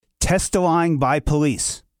Testilying by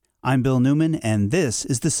police. I'm Bill Newman, and this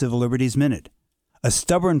is the Civil Liberties Minute. A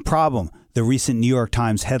stubborn problem, the recent New York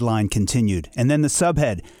Times headline continued. And then the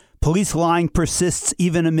subhead, police lying persists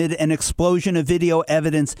even amid an explosion of video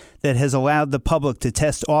evidence that has allowed the public to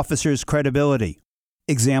test officers' credibility.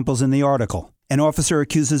 Examples in the article. An officer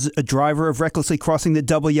accuses a driver of recklessly crossing the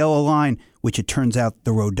double yellow line, which it turns out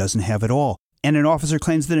the road doesn't have at all. And an officer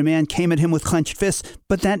claims that a man came at him with clenched fists,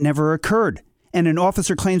 but that never occurred. And an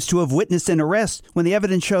officer claims to have witnessed an arrest when the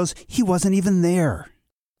evidence shows he wasn't even there.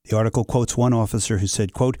 The article quotes one officer who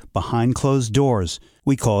said, quote, behind closed doors,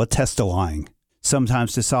 we call it testilying.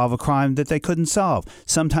 Sometimes to solve a crime that they couldn't solve,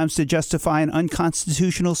 sometimes to justify an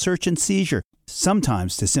unconstitutional search and seizure,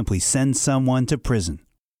 sometimes to simply send someone to prison.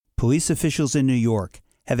 Police officials in New York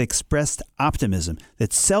have expressed optimism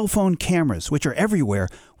that cell phone cameras, which are everywhere,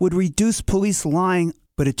 would reduce police lying,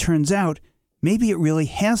 but it turns out maybe it really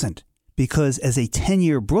hasn't. Because as a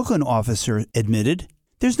 10-year Brooklyn officer admitted,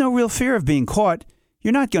 there's no real fear of being caught.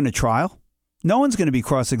 You're not going to trial. No one's going to be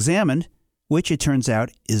cross-examined, which it turns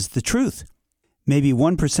out is the truth. Maybe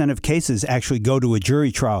 1% of cases actually go to a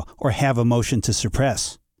jury trial or have a motion to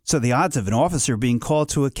suppress. So the odds of an officer being called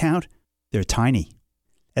to account, they're tiny.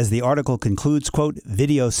 As the article concludes, quote,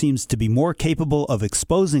 video seems to be more capable of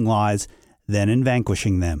exposing lies than in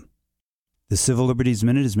vanquishing them. The Civil Liberties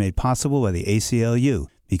Minute is made possible by the ACLU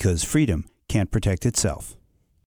because freedom can't protect itself.